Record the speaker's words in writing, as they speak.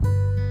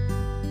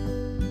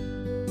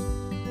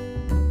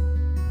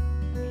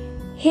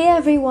Hey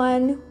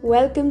everyone,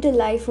 welcome to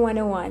Life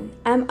 101.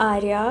 I'm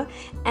Arya,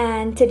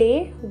 and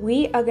today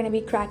we are going to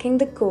be cracking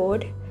the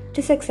code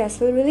to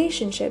successful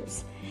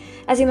relationships.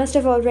 As you must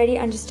have already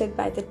understood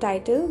by the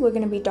title, we're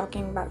going to be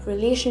talking about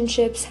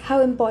relationships,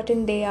 how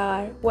important they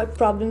are, what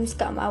problems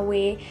come our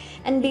way,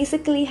 and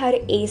basically how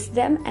to ace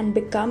them and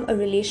become a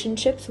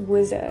relationships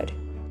wizard.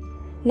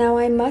 Now,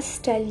 I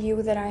must tell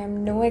you that I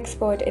am no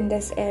expert in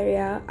this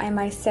area. I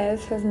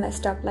myself have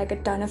messed up like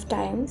a ton of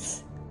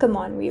times. Come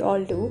on, we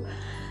all do.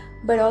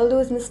 But all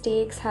those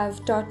mistakes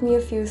have taught me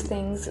a few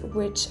things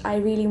which I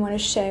really want to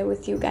share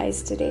with you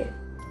guys today.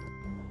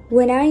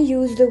 When I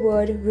use the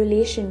word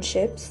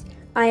relationships,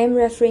 I am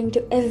referring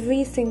to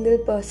every single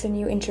person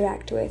you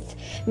interact with.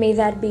 May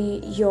that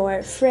be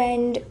your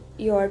friend,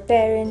 your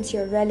parents,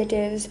 your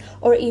relatives,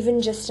 or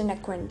even just an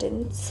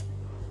acquaintance.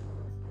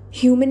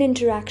 Human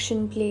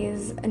interaction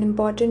plays an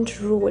important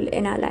role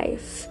in our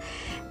life,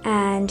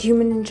 and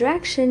human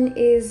interaction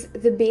is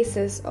the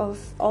basis of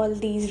all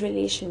these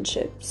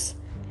relationships.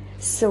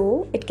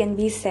 So, it can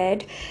be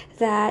said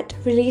that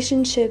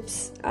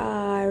relationships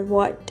are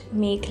what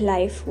make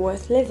life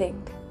worth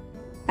living.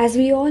 As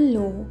we all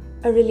know,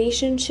 a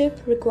relationship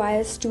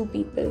requires two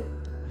people.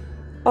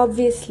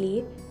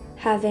 Obviously,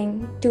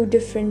 having two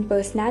different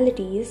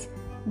personalities,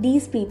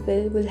 these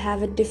people will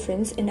have a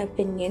difference in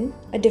opinion,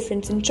 a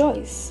difference in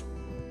choice.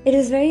 It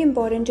is very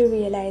important to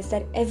realize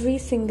that every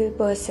single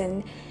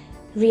person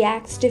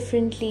reacts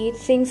differently,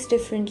 thinks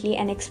differently,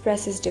 and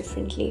expresses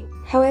differently.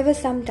 However,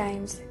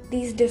 sometimes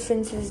these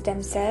differences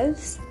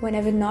themselves,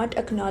 whenever not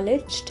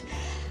acknowledged,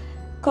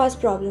 cause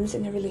problems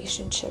in a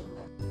relationship.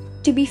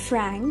 To be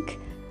frank,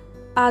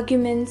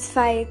 arguments,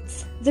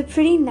 fights, they're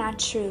pretty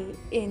natural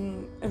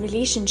in a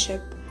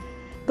relationship,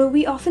 but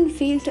we often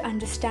fail to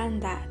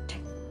understand that.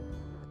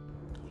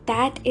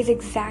 That is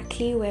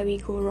exactly where we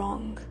go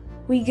wrong.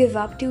 We give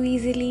up too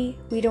easily,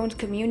 we don't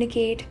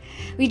communicate,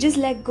 we just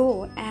let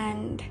go,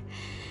 and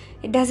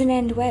it doesn't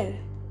end well.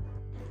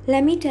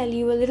 Let me tell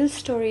you a little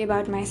story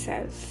about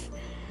myself.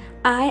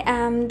 I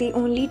am the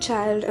only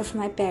child of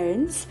my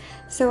parents,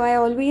 so I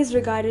always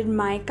regarded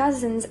my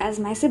cousins as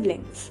my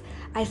siblings.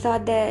 I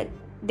thought that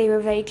they were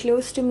very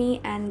close to me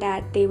and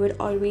that they would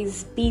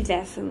always be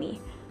there for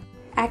me.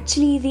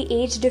 Actually, the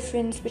age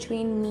difference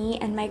between me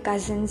and my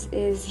cousins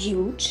is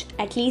huge,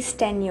 at least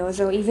 10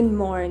 years or even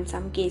more in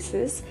some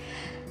cases.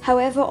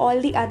 However, all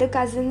the other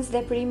cousins,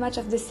 they're pretty much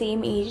of the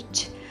same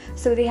age,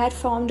 so they had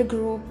formed a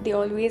group, they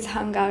always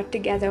hung out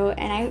together,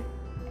 and I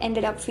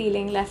ended up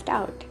feeling left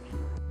out.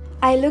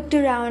 I looked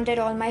around at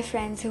all my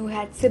friends who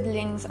had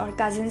siblings or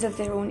cousins of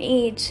their own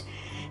age.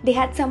 They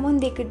had someone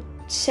they could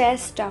share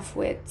stuff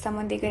with,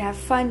 someone they could have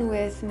fun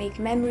with, make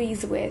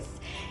memories with,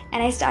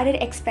 and I started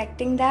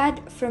expecting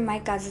that from my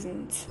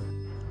cousins.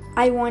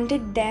 I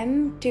wanted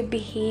them to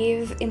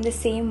behave in the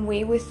same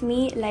way with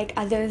me like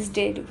others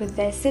did with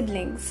their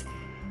siblings.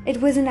 It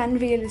was an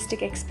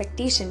unrealistic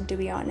expectation, to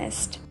be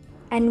honest.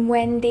 And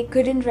when they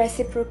couldn't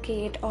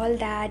reciprocate all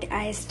that,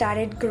 I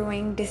started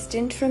growing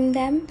distant from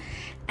them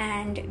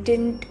and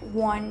didn't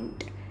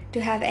want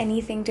to have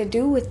anything to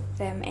do with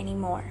them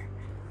anymore.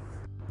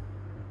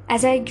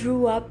 As I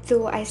grew up,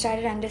 though, I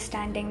started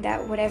understanding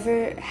that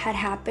whatever had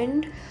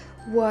happened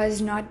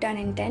was not done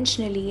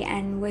intentionally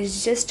and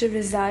was just a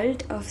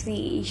result of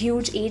the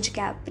huge age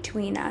gap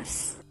between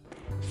us.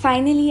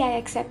 Finally, I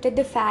accepted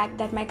the fact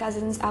that my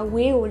cousins are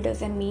way older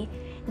than me.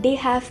 They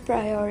have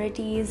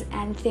priorities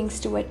and things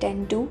to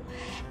attend to,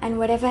 and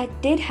whatever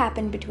did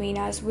happen between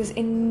us was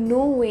in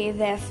no way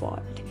their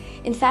fault.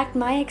 In fact,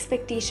 my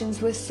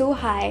expectations were so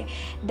high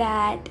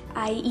that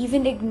I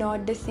even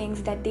ignored the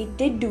things that they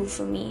did do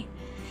for me.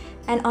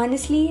 And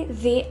honestly,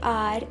 they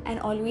are and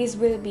always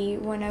will be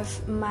one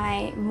of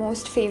my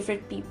most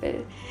favorite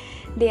people.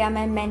 They are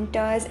my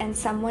mentors and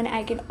someone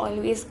I can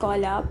always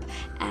call up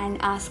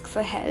and ask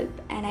for help,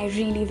 and I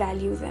really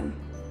value them.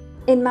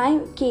 In my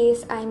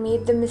case, I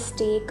made the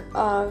mistake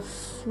of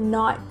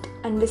not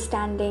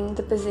understanding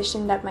the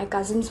position that my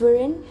cousins were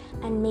in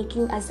and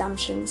making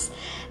assumptions.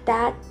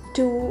 That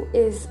too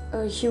is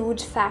a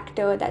huge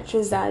factor that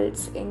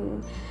results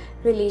in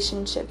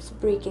relationships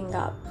breaking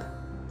up.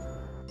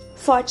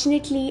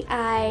 Fortunately,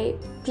 I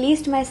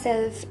placed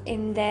myself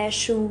in their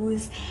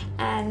shoes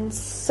and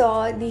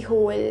saw the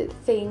whole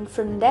thing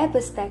from their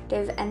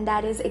perspective, and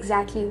that is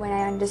exactly when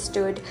I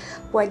understood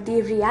what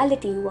the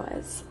reality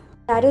was.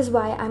 That is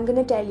why I'm going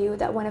to tell you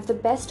that one of the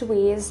best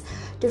ways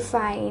to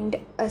find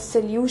a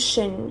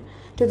solution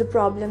to the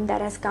problem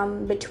that has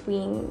come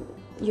between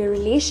your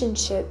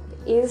relationship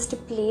is to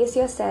place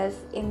yourself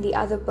in the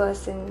other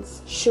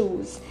person's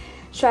shoes.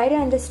 Try to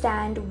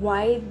understand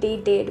why they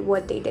did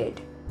what they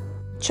did.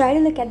 Try to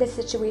look at the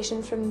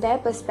situation from their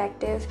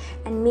perspective,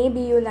 and maybe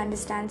you'll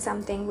understand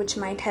something which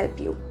might help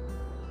you.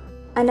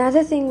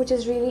 Another thing which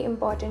is really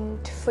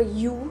important for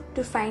you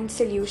to find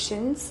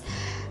solutions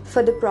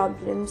for the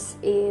problems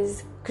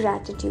is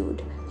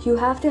gratitude. You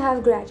have to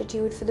have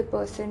gratitude for the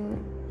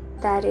person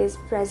that is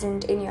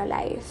present in your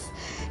life.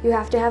 You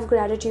have to have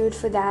gratitude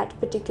for that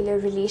particular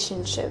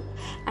relationship,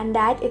 and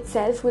that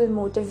itself will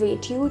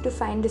motivate you to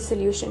find a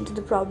solution to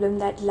the problem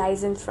that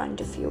lies in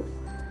front of you.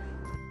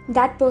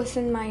 That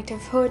person might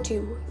have hurt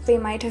you, they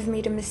might have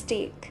made a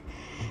mistake,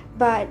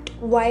 but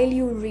while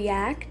you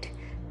react,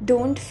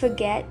 don't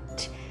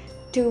forget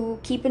to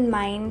keep in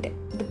mind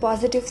the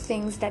positive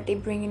things that they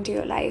bring into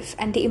your life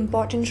and the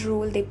important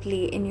role they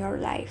play in your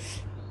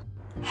life.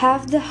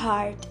 Have the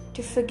heart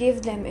to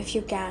forgive them if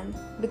you can,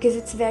 because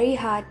it's very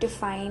hard to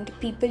find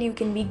people you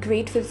can be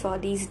grateful for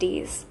these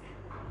days.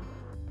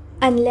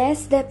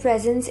 Unless their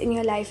presence in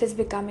your life is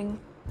becoming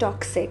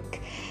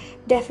toxic,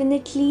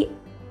 definitely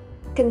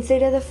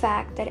consider the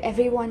fact that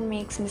everyone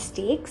makes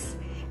mistakes,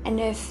 and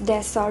if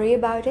they're sorry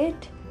about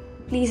it,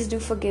 please do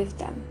forgive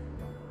them,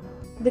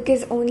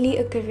 because only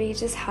a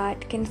courageous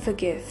heart can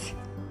forgive.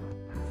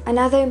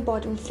 Another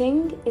important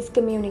thing is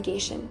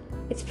communication.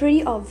 It's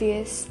pretty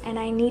obvious and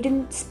I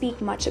needn't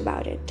speak much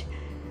about it.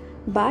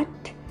 But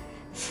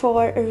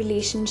for a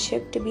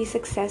relationship to be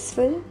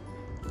successful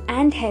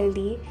and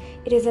healthy,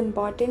 it is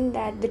important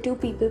that the two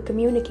people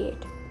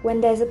communicate.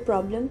 When there's a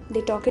problem,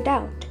 they talk it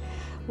out.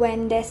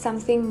 When there's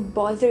something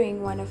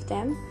bothering one of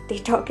them, they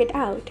talk it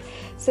out.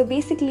 So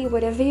basically,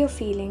 whatever you're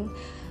feeling,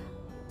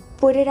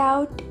 put it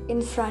out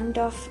in front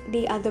of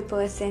the other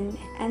person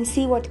and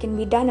see what can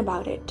be done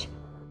about it.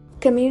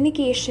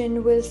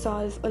 Communication will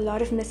solve a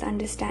lot of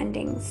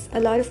misunderstandings,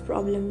 a lot of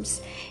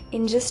problems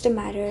in just a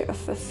matter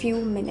of a few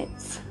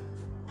minutes.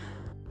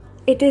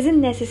 It isn't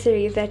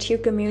necessary that you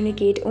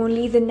communicate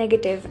only the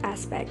negative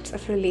aspects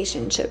of a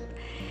relationship.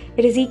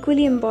 It is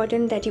equally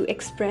important that you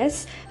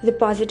express the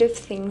positive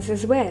things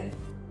as well.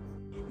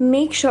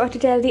 Make sure to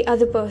tell the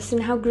other person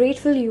how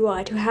grateful you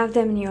are to have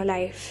them in your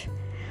life.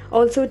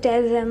 Also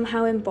tell them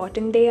how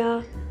important they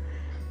are,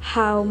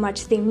 how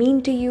much they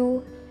mean to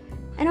you,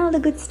 and all the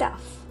good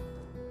stuff.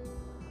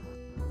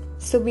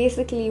 So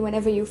basically,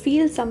 whenever you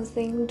feel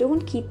something,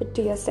 don't keep it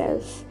to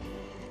yourself.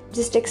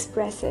 Just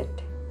express it.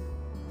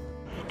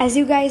 As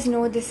you guys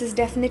know, this is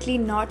definitely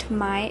not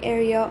my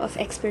area of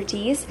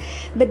expertise,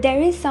 but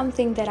there is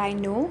something that I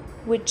know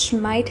which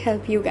might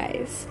help you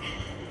guys.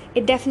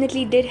 It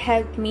definitely did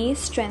help me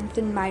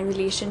strengthen my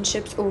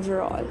relationships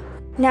overall.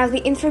 Now,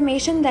 the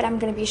information that I'm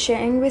going to be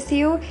sharing with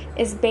you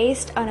is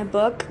based on a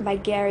book by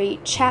Gary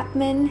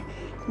Chapman,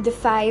 The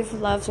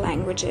 5 Love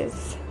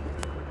Languages.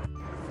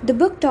 The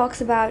book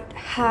talks about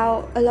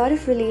how a lot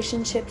of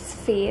relationships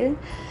fail,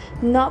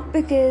 not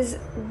because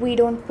we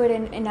don't put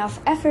in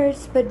enough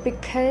efforts, but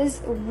because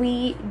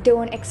we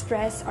don't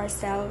express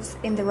ourselves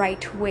in the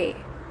right way.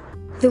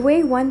 The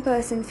way one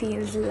person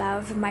feels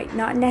love might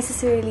not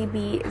necessarily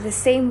be the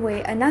same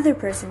way another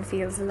person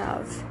feels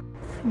love.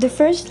 The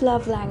first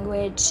love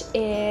language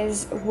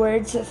is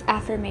words of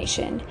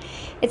affirmation.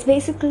 It's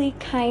basically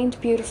kind,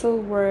 beautiful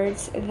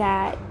words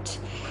that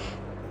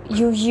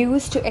you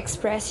use to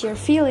express your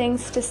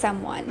feelings to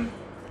someone.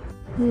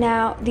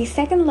 Now, the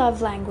second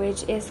love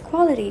language is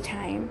quality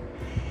time.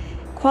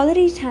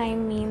 Quality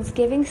time means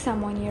giving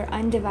someone your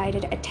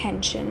undivided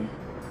attention.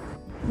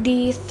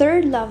 The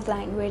third love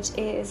language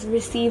is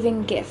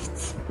receiving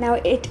gifts. Now,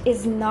 it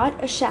is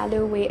not a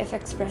shallow way of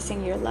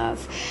expressing your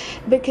love,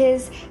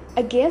 because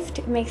a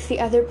gift makes the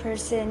other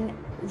person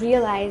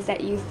realize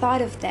that you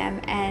thought of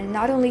them, and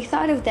not only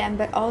thought of them,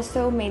 but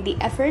also made the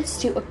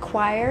efforts to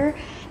acquire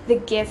the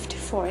gift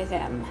for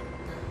them.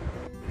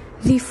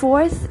 The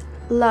fourth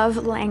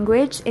love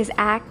language is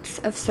acts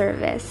of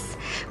service,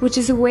 which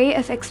is a way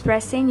of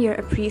expressing your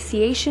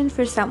appreciation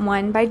for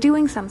someone by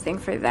doing something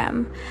for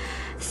them.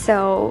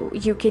 So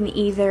you can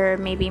either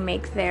maybe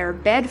make their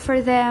bed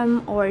for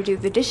them or do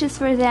the dishes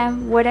for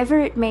them, whatever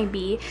it may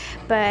be,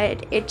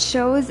 but it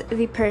shows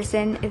the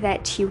person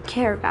that you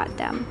care about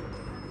them.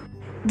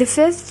 The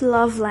fifth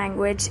love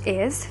language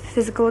is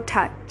physical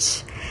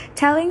touch.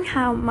 Telling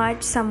how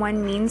much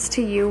someone means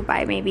to you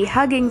by maybe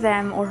hugging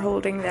them or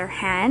holding their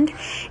hand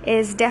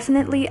is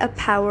definitely a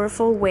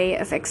powerful way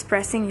of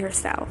expressing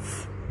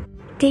yourself.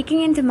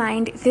 Taking into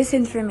mind this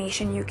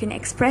information, you can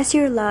express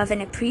your love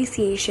and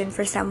appreciation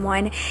for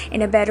someone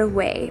in a better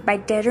way by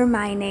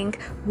determining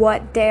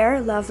what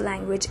their love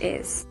language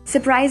is.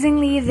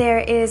 Surprisingly, there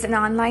is an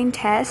online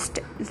test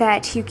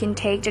that you can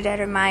take to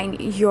determine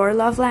your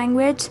love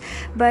language,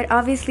 but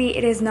obviously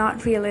it is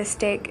not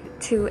realistic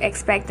to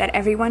expect that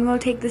everyone will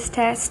take this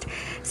test.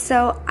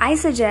 So I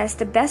suggest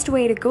the best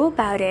way to go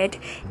about it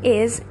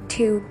is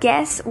to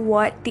guess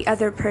what the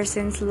other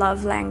person's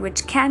love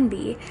language can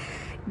be.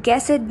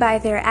 Guess it by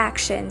their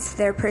actions,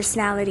 their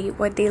personality,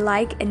 what they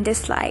like and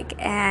dislike,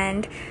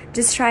 and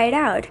just try it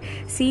out.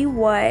 See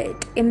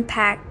what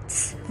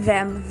impacts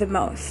them the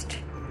most.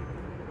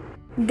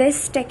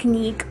 This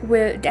technique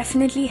will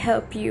definitely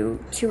help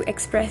you to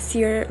express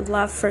your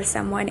love for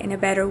someone in a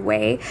better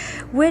way,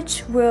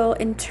 which will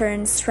in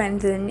turn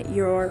strengthen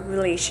your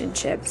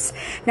relationships.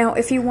 Now,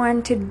 if you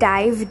want to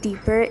dive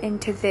deeper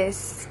into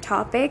this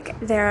topic,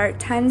 there are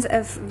tons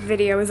of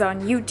videos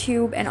on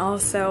YouTube and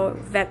also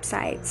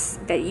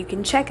websites that you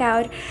can check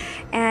out.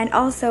 And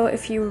also,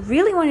 if you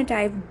really want to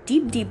dive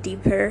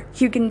deeper,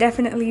 you can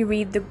definitely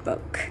read the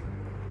book.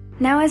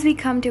 Now, as we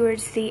come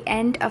towards the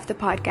end of the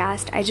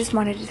podcast, I just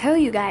wanted to tell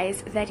you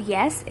guys that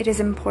yes, it is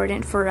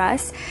important for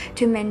us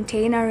to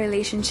maintain our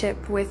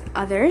relationship with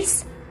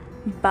others,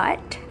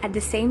 but at the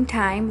same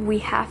time, we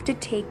have to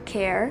take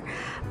care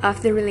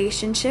of the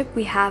relationship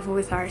we have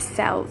with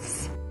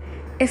ourselves.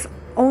 If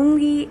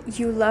only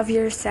you love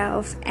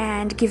yourself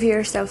and give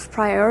yourself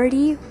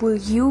priority, will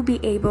you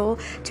be able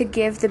to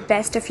give the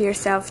best of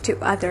yourself to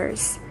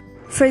others.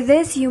 For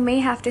this, you may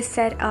have to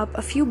set up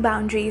a few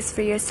boundaries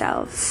for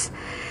yourselves.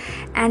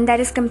 And that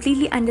is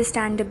completely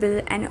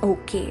understandable and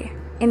okay.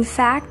 In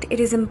fact, it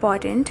is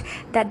important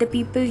that the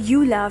people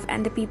you love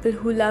and the people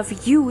who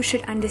love you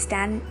should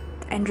understand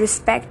and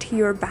respect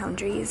your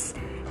boundaries.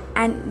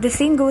 And the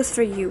same goes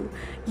for you.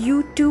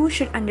 You too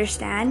should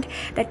understand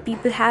that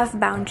people have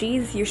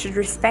boundaries, you should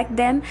respect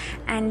them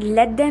and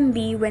let them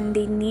be when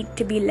they need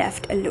to be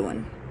left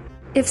alone.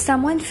 If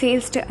someone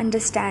fails to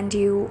understand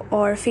you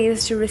or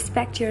fails to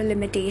respect your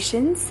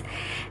limitations,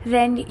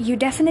 then you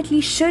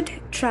definitely should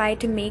try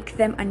to make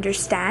them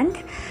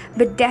understand,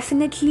 but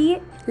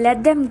definitely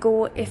let them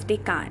go if they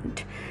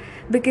can't,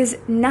 because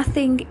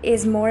nothing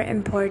is more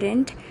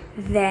important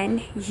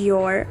than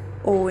your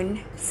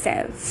own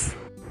self.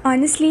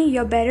 Honestly,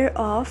 you're better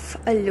off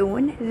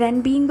alone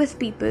than being with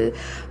people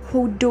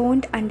who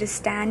don't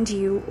understand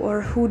you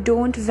or who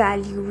don't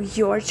value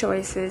your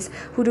choices,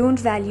 who don't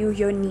value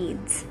your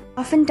needs.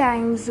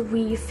 Oftentimes,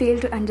 we fail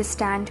to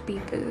understand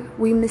people.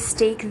 We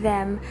mistake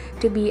them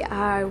to be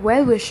our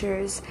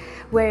well-wishers,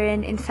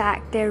 wherein in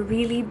fact they're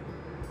really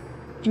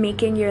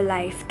making your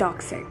life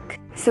toxic.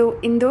 So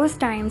in those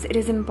times, it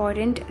is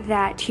important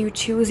that you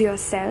choose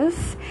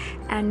yourself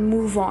and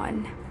move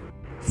on.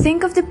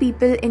 Think of the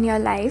people in your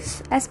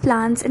life as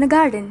plants in a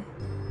garden.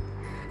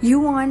 You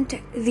want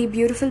the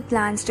beautiful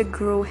plants to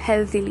grow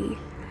healthily.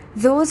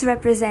 Those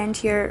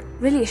represent your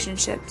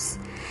relationships.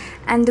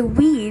 And the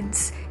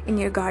weeds in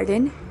your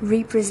garden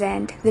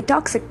represent the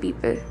toxic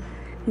people.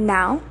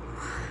 Now,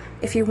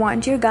 if you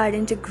want your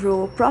garden to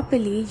grow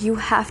properly, you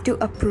have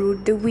to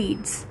uproot the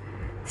weeds.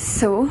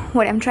 So,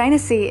 what I'm trying to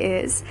say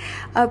is,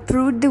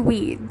 uproot the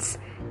weeds.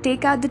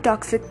 Take out the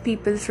toxic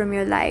people from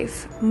your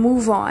life.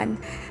 Move on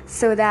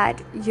so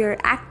that your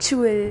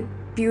actual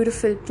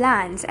beautiful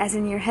plants, as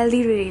in your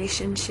healthy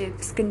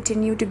relationships,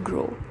 continue to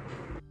grow.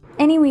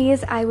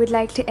 Anyways, I would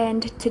like to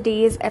end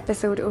today's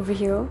episode over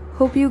here.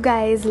 Hope you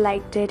guys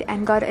liked it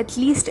and got at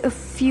least a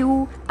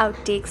few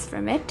outtakes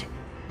from it.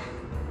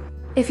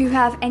 If you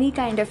have any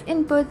kind of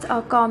inputs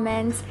or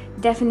comments,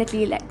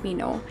 definitely let me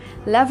know.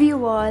 Love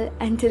you all.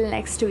 Until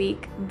next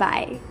week.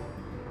 Bye.